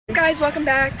Guys, welcome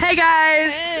back. Hey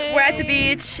guys, hey. We're at the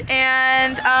beach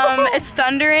and it's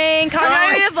thundering. Come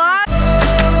on, the vlog.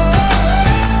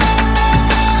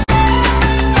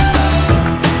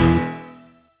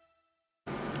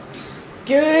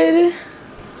 Good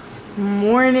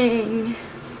morning,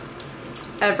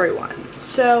 everyone.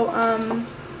 So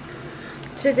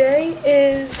today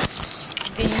is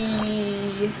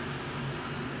the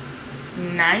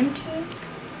 19th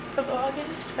of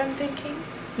August, I'm thinking.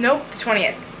 Nope, the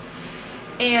 20th.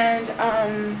 And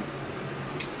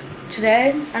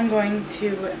today I'm going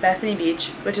to Bethany Beach,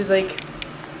 which is like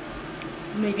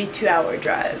maybe 2-hour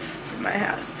drive from my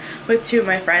house, with 2 of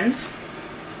my friends,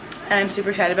 and I'm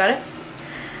super excited about it.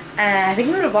 And I think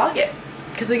I'm gonna vlog it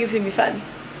because I think it's gonna be fun.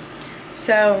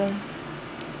 So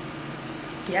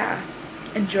yeah,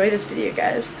 enjoy this video,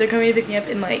 guys. They're coming to pick me up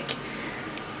in like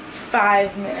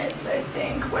 5 minutes, I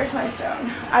think. Where's my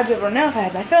phone? I'd be able to know if I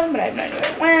had my phone, but I have no idea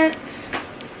where it went.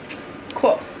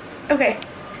 Cool. Okay.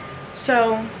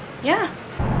 So, yeah.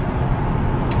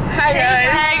 Hi guys.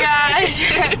 Hey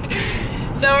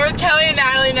guys. So we're with Kelly and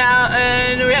Natalie now,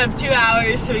 and we have 2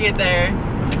 hours till we get there.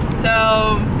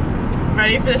 So,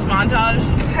 ready for this montage?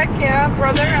 Heck yeah,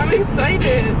 brother. I'm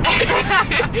excited.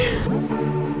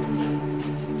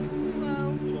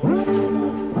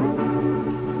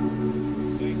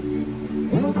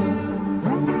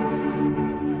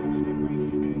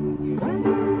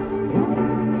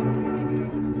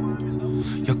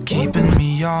 You're keeping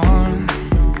me on.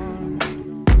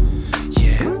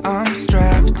 Yeah, I'm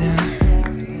strapped in,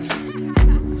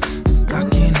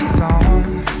 stuck in a song.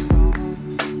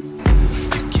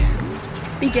 You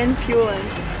can't Begin fueling.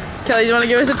 Kelly, do you want to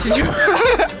give us a tutorial?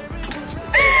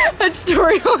 A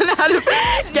tutorial on how to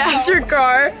gas your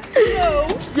car? No.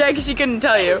 Yeah, because she couldn't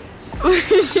tell you.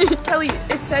 Kelly,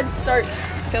 it said start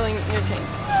filling your tank.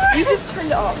 You just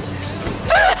turned it off.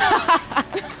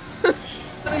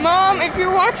 Mom, if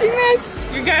you're watching this,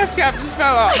 your gas cap just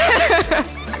fell off.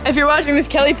 If you're watching this,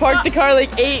 Kelly parked the car like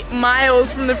 8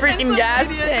 miles from the freaking gas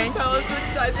tank. Tell us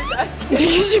which side the gas tank.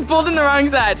 Because she pulled in the wrong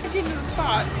side. Into the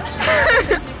spot.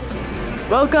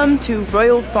 Welcome to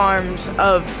Royal Farms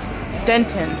of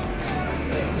Denton.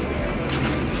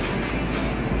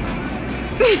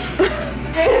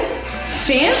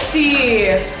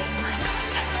 Fancy!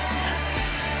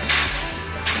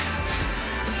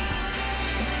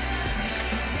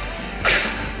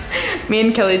 Me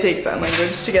and Kelly take sign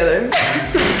language together.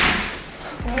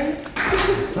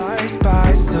 flies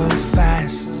by so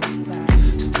fast.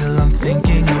 Still I'm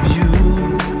thinking of you.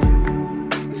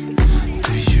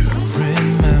 Do you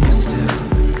remember still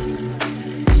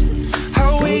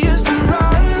how we used to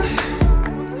run?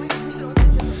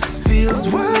 Fields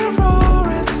were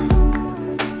roaring.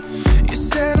 You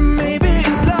said maybe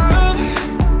it's love.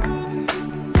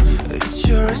 It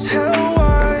sure as hell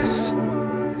was.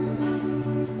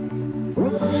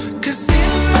 'Cause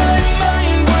in my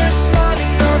mind we're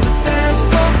smiling on the dance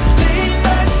floor, late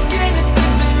nights getting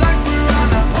dipping like we're on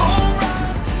a whole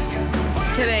ride.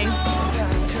 Kidding.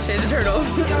 Say the turtles.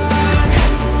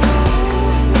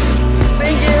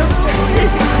 Thank you.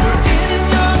 We're in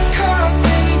your car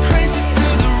singing crazy to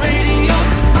the radio.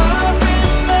 I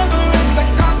remember it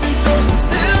like time's been frozen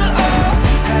still. Oh,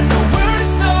 had no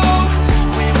words, no.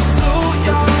 We were so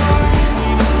young,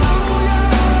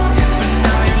 but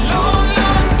now you're long,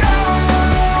 long gone.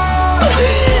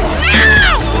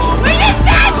 We just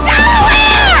said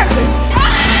nowhere!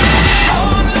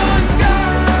 Long, long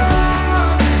gone.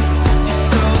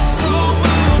 You're so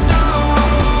moved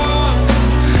on.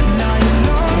 Now you're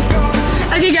long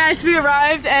gone. Okay guys, we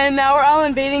arrived and now we're all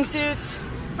in bathing suits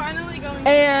Finally going.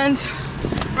 and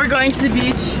we're going to the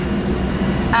beach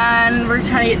and we're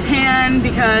trying to get tan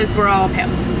because we're all pale.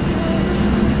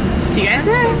 See you guys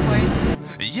there.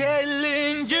 Yeah, it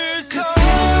lingers on.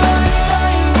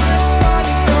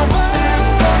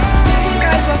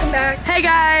 Guys, welcome back. Hey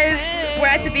guys, we're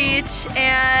at the beach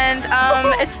and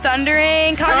it's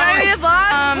thundering. Come on, the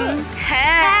vlog.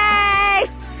 Hey!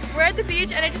 We're at the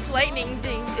beach and it just lightning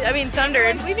thundered.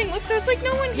 Everyone's leaving. Look, there's like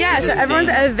no one here. Yeah, so everyone's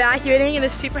evacuating and the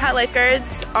super hot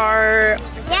lifeguards are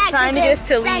trying to get us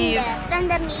to leave.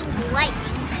 Thunder means light.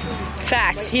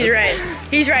 Facts, he's right.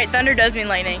 He's right, thunder does mean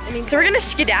lightning. So we're gonna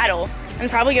skedaddle and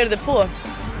probably go to the pool.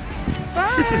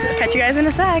 Bye. Catch you guys in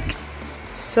a sec.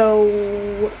 So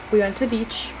we went to the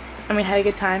beach and we had a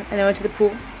good time and then went to the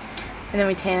pool and then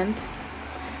we tanned.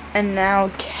 And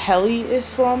now Kelly is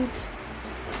slumped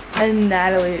and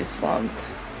Natalie is slumped.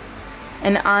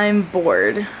 And I'm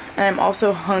bored and I'm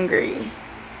also hungry.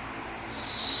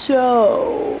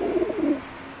 So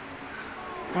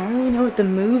I don't really know what the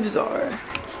moves are.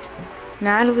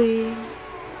 Natalie.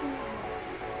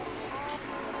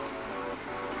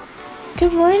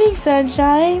 Good morning,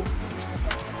 sunshine.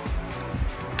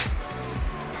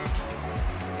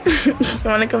 You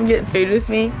want to come get food with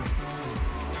me?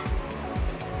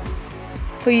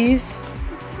 Please?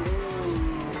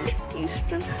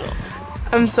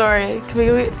 I'm sorry. Can we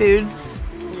go get food?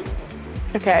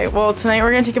 Okay, well, tonight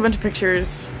we're gonna take a bunch of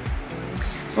pictures.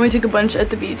 And we took a bunch at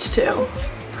the beach, too.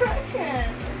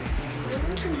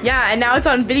 Yeah, and now it's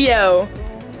on video.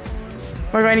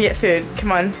 We're going to get food.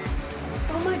 Come on.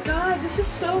 Oh my god, this is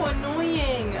so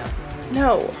annoying.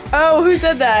 No. Oh, who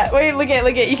said that? Wait, look at.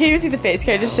 You can't even see the face.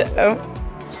 Can I just oh.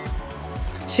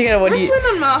 She got a what do you?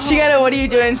 She got a what are you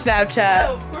doing Snapchat?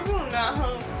 Oh, of course I'm not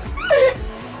home.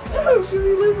 Oh, because he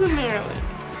lives in Maryland.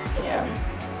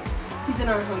 Yeah. He's in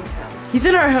our hometown. He's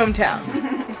in our hometown.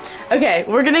 Okay,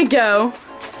 we're gonna go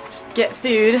get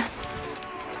food.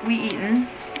 We eaten.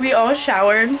 We all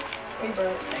showered.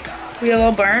 We a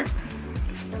little burnt.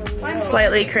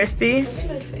 Slightly crispy.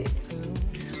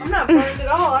 I'm not burned at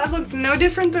all. I look no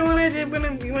different than when I did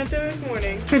when we went there this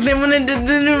morning.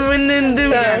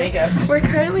 We're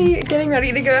currently getting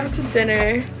ready to go out to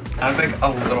dinner. I'm like a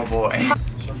little boy.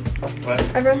 What?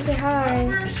 Everyone say hi.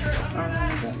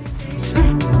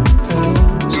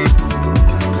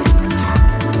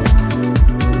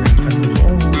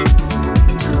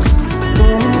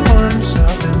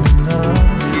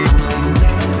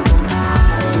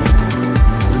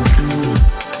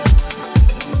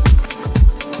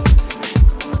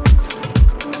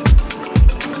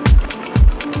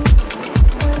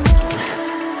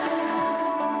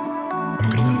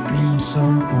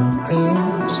 Someone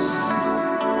else,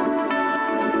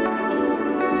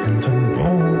 and I'm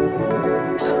gone.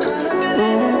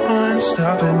 I'm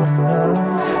stopping now.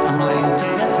 I'm laying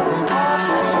down at the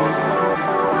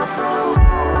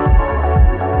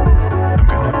I'm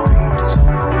gonna be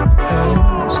someone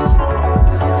else,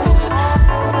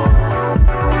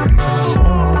 and I'm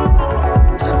gone.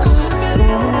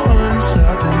 I'm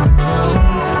stopping now.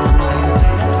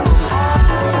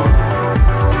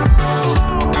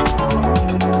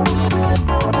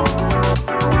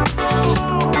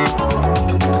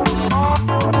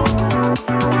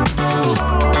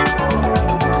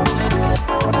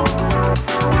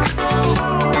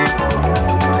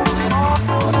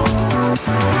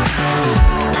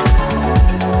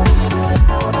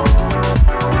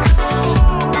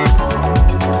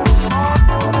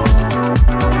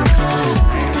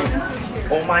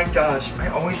 Oh my gosh, I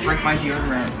always break my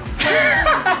deodorant.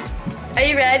 Are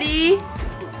you ready?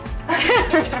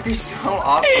 You're so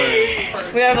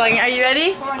awkward. We are vlogging. Are you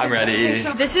ready? I'm ready.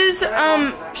 This is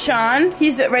Sean.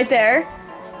 He's right there.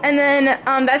 And then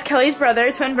that's Kelly's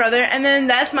brother, twin brother. And then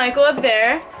that's Michael up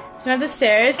there. He's on the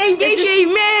stairs. And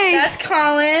that's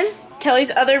Colin,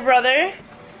 Kelly's other brother.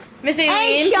 Miss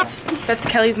Aileen. That's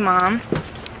Kelly's mom.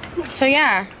 So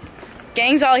yeah,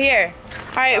 gang's all here.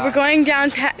 All right, we're going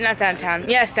downtown. Not downtown.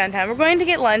 Yes, downtown. We're going to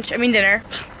get lunch. I mean dinner.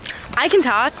 I can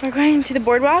talk. We're going to the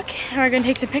boardwalk and we're gonna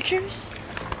take some pictures.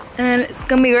 And it's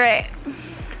gonna be great.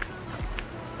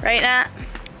 Right, Nat?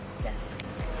 Yes.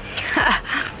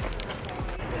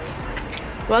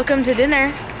 Welcome to dinner.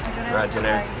 We're at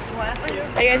dinner.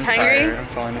 Are you guys hungry? I'm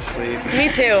falling asleep. Me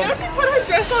too.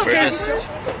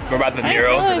 We're about the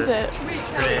mural. It.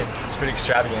 It's pretty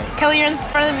extravagant. Kelly, you're in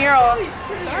front of the mural.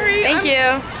 Sorry. Thank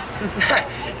you.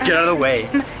 Get out of the way.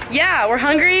 Yeah, we're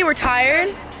hungry, we're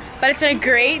tired, but it's been a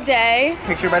great day.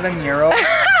 Picture by the mural.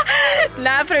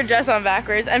 Nat put her dress on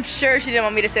backwards. I'm sure she didn't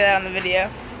want me to say that on the video.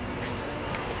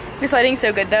 This lighting's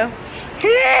so good though.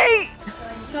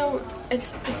 So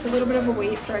it's a little bit of a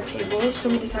wait for our table, so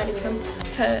we decided to come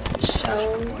to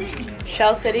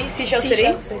Shell City? Seashell City?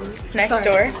 Seashell City. It's next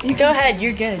Sorry. door. You go ahead,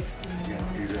 you're good.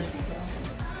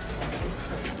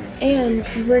 And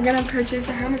we're gonna purchase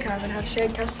a hermit crab and have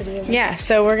shared custody of it. Yeah,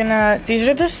 so we're gonna, these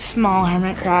are the small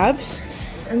hermit crabs.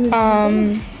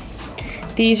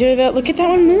 These are the, look at that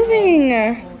one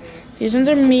moving. These ones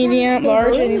are medium,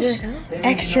 large, and these are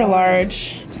extra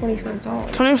large.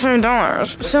 $25.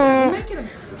 $25. So,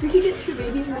 We could get two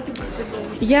babies and they could be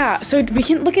siblings. yeah, so we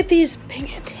can look at these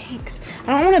pink tanks.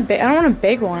 I don't want a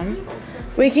big one.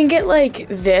 We can get like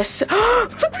this.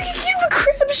 Look, we can get a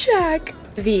crab shack.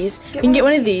 These. We can get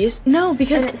one of these. No,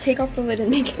 because And then take off the lid and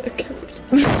make it a coat.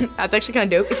 that's actually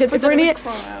kind of dope. Because if we're gonna get,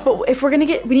 but if we're gonna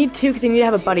get, we need two because they need to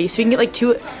have a buddy. So we can get like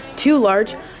two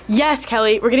large. Yes,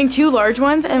 Kelly, we're getting two large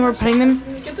ones and we're putting them.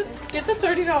 Get the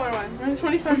 $30 one or the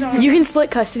 $25. You can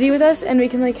split custody with us and we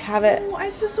can like have it. Oh,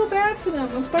 I feel so bad for them.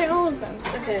 Let's buy all of them.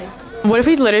 Okay. What if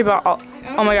we literally bought all?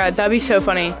 Oh my god, that'd be so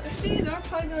funny. See, that would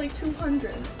probably be like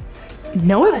 200.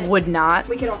 No, it would not.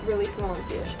 We get really small ones,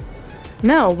 bitch.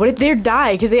 No, what if they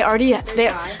die? Because they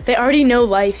already know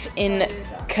life in.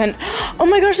 Oh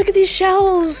my gosh! Look at these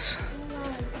shells.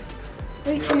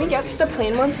 Wait, can we get the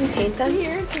plain ones and paint them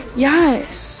here?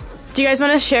 Yes. Do you guys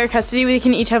want to share custody? We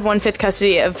can each have 1/5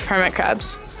 custody of hermit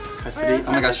crabs. Custody?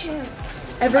 Oh my gosh.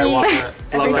 I want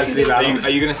custody battles.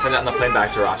 Are you gonna send it on the plane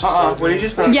back to Rochester? What did you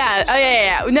just put? Yeah. Oh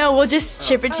yeah. No, we'll just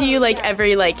ship it to you like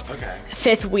every Okay.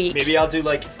 5th week. Maybe I'll do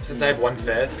like, since I have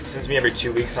 1/5, sends me every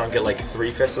 2 weeks, I'll get like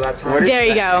 3/5 of that time. There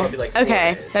you go. Maybe, like, 4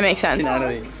 Okay, days. that makes sense.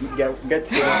 Natalie, get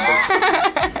to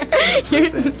You're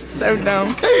so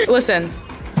dumb. Listen,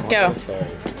 go.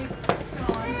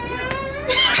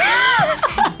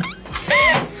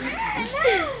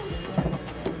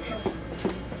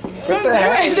 What the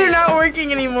heck? They're not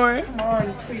working anymore. Come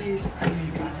on, please.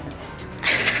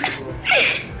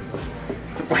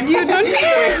 You don't.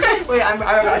 Wait, I'm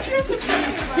about to.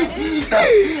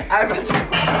 I'm about to.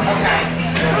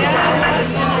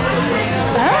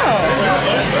 Oh.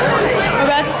 We're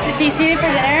about to be seated for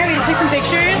dinner. We just took some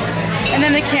pictures, and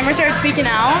then the camera started tweaking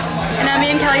out, and now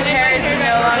me and Kelly's hair is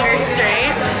no longer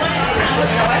straight.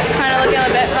 Kind of looking a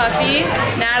bit puffy.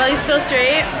 Natalie's still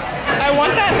straight. I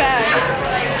want that bag.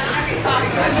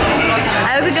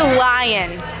 I look like a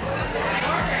lion.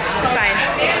 It's fine.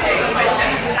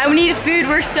 I need food.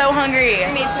 We're so hungry.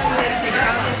 We made some good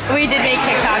TikToks. We did make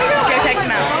TikToks. Go check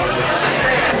them out.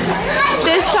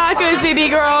 Fish tacos, baby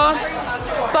girl.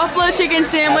 Buffalo chicken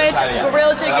sandwich.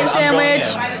 Grilled chicken sandwich.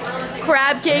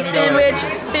 Crab cake sandwich.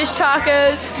 Fish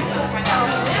tacos.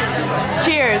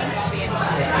 Cheers.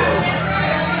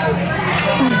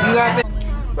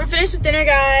 We're finished with dinner,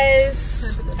 guys.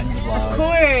 Of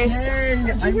course.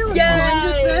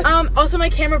 Yeah. Also, my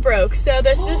camera broke, so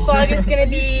this vlog is gonna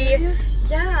be.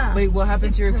 Yeah. Wait, what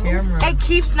happened to your camera? It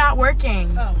keeps not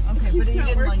working. Oh, okay, but you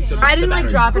didn't like. I didn't like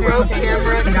drop it or Broke anything.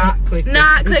 camera, not clickbait.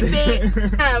 Not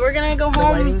clickbait. Yeah, we're gonna go The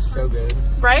home. lighting's so good.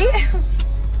 Right?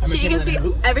 So you can see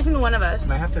every single one of us.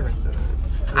 I have to rinse this.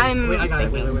 I'm Wait, I got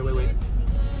it. Wait.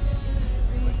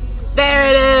 There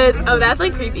it is. Oh, that's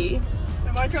like creepy.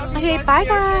 Okay, bye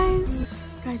guys.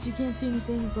 Guys, you can't see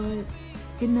anything, but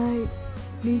good night.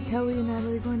 Me, Kelly, and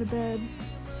Natalie are going to bed.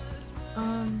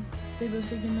 They both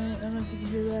said good night. I don't know if you can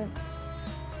hear that.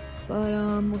 But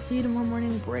we'll see you tomorrow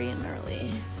morning bright and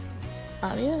early.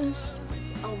 Adios.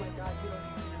 Oh my god, you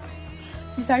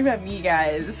don't She's talking about me,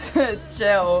 guys.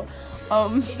 Chill.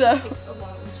 So takes a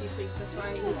lot when she sleeps. That's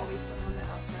why you always put her on the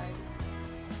outside.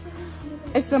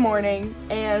 it's the morning,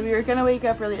 and we were gonna wake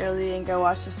up really early and go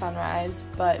watch the sunrise,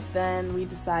 but then we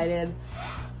decided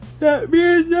that me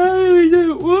and Natalie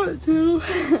didn't want to.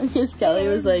 Because Kelly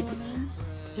was like,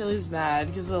 Kelly's mad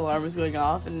because the alarm was going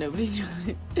off and nobody knew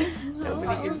it.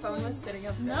 Nobody Your could. phone was sitting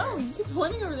up there. No, you keep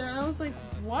pointing over there, and I was like,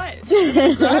 what?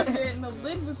 I grabbed it, and the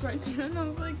lid was right there, and I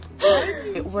was like,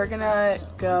 what? We're gonna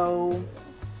go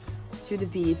to the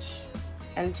beach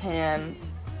and tan.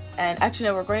 And actually,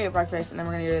 no, we're going to get breakfast and then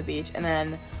we're going to go to the beach. And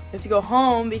then we have to go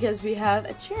home because we have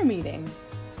a cheer meeting.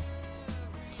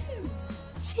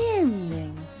 Cheer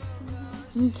meeting.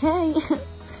 Okay.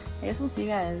 I guess we'll see you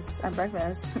guys at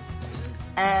breakfast.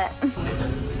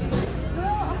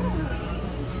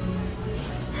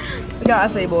 We got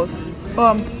acai bowls.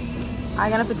 I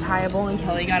got a pitaya bowl and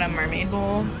Kelly got a mermaid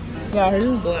bowl. Yeah, hers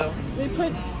is blue. They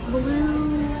put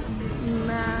blue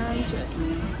magic.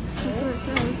 That's what it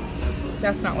says.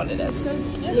 That's not what it is. It says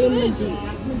yes, it is.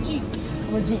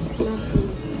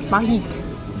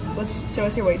 Mahik. Let's show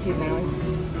us your white teeth now.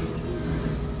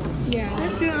 Yeah.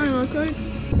 That's what I look like.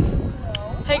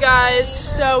 Hey guys,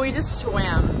 so we just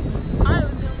swam.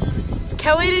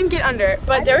 Kelly didn't get under,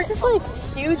 but there was this like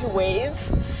huge wave,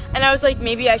 and I was like,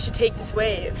 maybe I should take this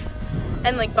wave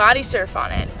and like body surf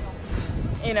on it.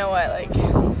 You know what? Like,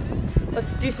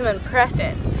 let's do some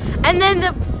impressing. And then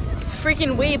the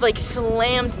freaking wave like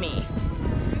slammed me,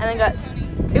 and then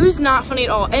it was not funny at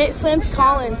all, and it slammed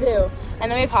Colin too. And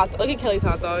then we have hot dog. Look at Kelly's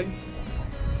hot dog.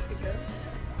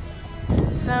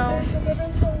 So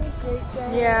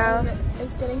yeah.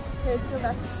 It's getting prepared to go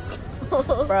back to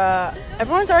school. Bruh,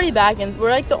 everyone's already back and we're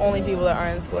like the only people that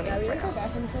aren't in school Yeah, we anymore. don't go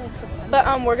back until like September.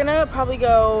 But we're gonna probably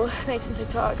go make some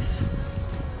TikToks.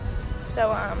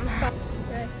 So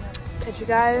catch you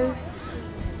guys.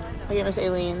 Look at Miss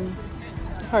Aileen,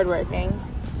 hardworking.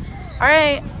 All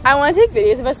right, I want to take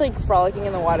videos of us like frolicking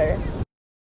in the water.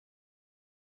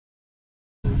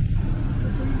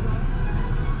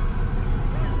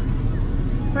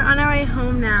 We're on our way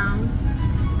home now.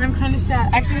 And I'm kind of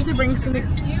sad. Actually, just to bring something.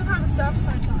 You have a stop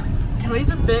sign. Kelly's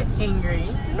a bit angry,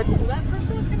 but That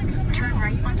person was gonna come. Turn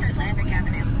right onto Atlantic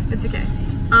Avenue. it's okay.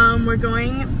 We're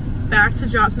going back to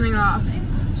drop something off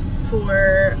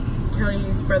for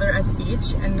Kelly's brother at the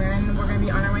beach, and then we're gonna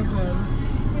be on our way home.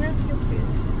 We're gonna have to get food,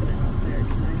 so put it out there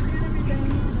because I forgot everything.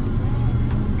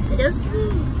 I guess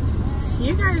see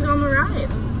you guys on the ride.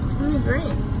 It's gonna be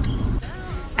great.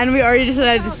 And we already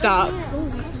decided to stop.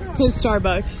 His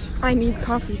Starbucks. I need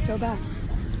coffee so bad.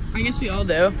 I guess we all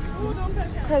do.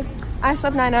 Because I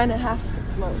slept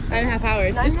 9.5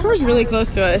 hours. This car's really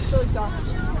close to us. So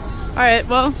exhausted. Alright,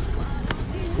 well,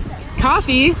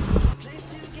 coffee.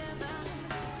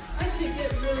 I did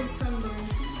get really sunburned.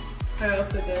 I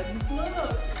also did.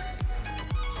 Look.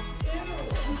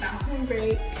 Ew. Bathroom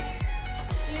break.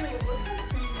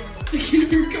 Ew,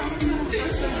 look how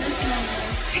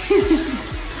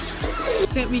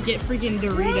That we get freaking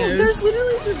Doritos. There's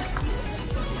literally some.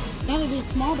 No, there's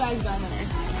small bags down there.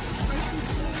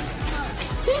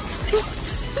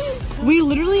 We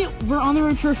literally were on the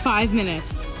road for 5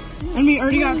 minutes. And we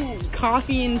already got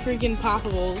coffee and freaking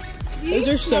poppables. Those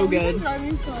are so We've been good.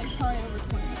 driving for like probably over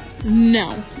 20 minutes.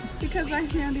 No. Because I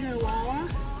can't either Wawa,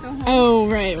 go home. Oh,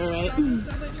 right. Subway,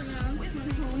 turn around, go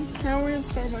home. Now we're at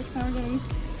Starbucks. Now we're getting,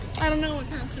 I don't know what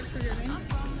kind of food we're getting.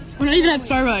 We're not even at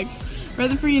Starbucks. We're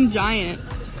at the freaking Giant.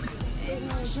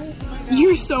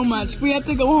 You're so much. We have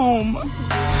to go home.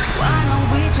 Why don't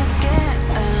we just get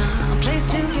a place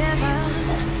together?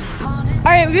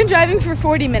 Alright, we've been driving for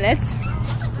 40 minutes,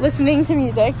 listening to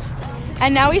music.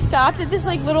 And now we stopped at this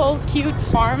like little cute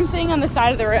farm thing on the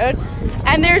side of the road.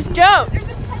 And there's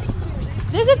goats.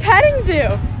 There's a petting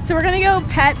zoo. So we're gonna go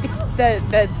pet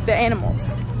the animals.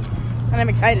 And I'm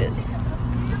excited.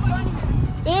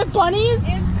 They have bunnies?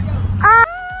 Ah!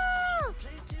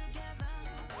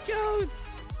 Goats!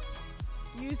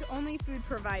 Use only food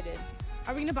provided.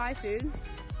 Are we gonna buy food?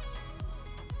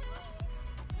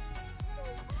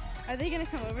 Are they gonna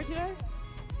come over to us?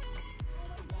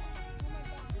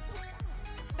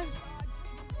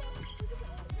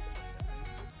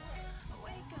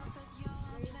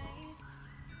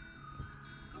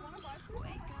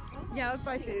 Yeah, let's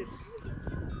buy food.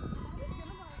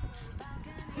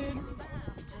 Food.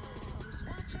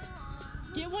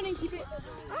 Get one and keep it.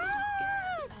 Ah!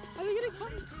 Are they gonna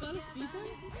come let us feed them?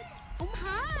 Oh,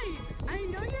 hi! I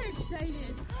know you're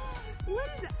excited. What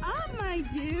is up, my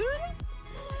dude?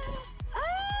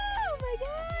 Oh my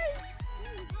gosh!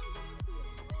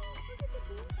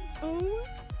 Oh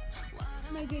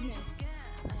my goodness.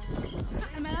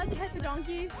 Am I allowed to pet the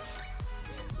donkey?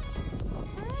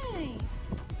 Hi.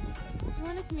 Do you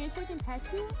want to come here so I can pet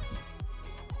you?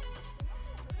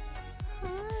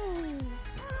 Hi.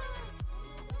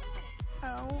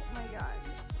 Oh my god.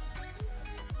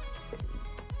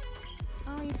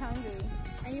 Oh, he's hungry.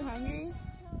 Are you hungry?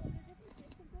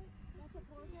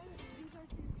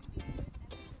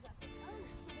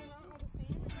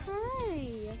 Hi.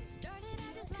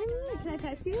 Come here. Can I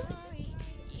pet you?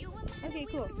 Okay,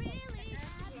 cool.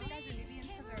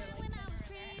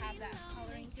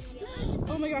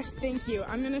 Oh my gosh, thank you.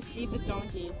 I'm gonna feed the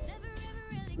donkey.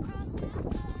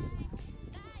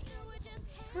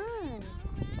 Hi.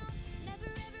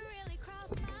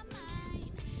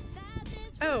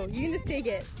 Oh, you can just take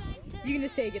it. You can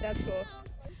just take it. That's cool.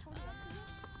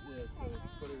 Yeah, so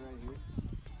put it right here.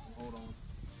 Hold on.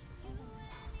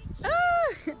 Ah!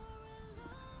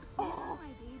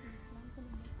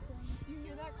 You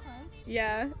hear that crunch?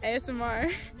 Yeah,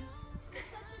 ASMR.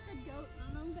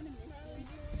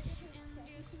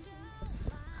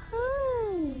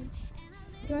 Hi.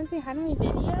 Do you want to say hi to my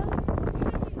video?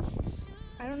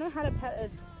 I don't know how to pet a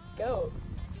goat.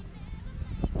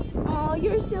 Oh,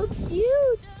 you're so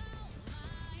cute.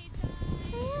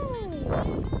 Hi.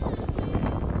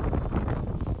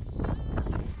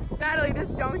 Natalie, this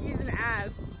donkey's an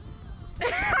ass.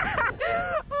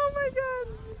 Oh my god.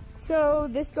 So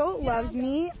this goat loves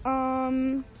me.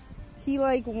 He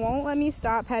like won't let me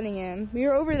stop petting him. We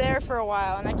were over there for a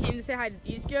while and I came to say hi to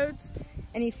these goats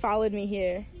and he followed me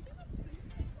here.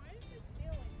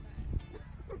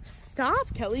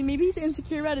 Stop, Kelly. Maybe he's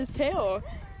insecure about his tail.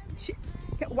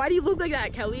 Why do you look like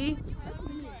that, Kelly?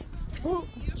 Well,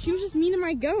 she was just mean to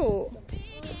my goat.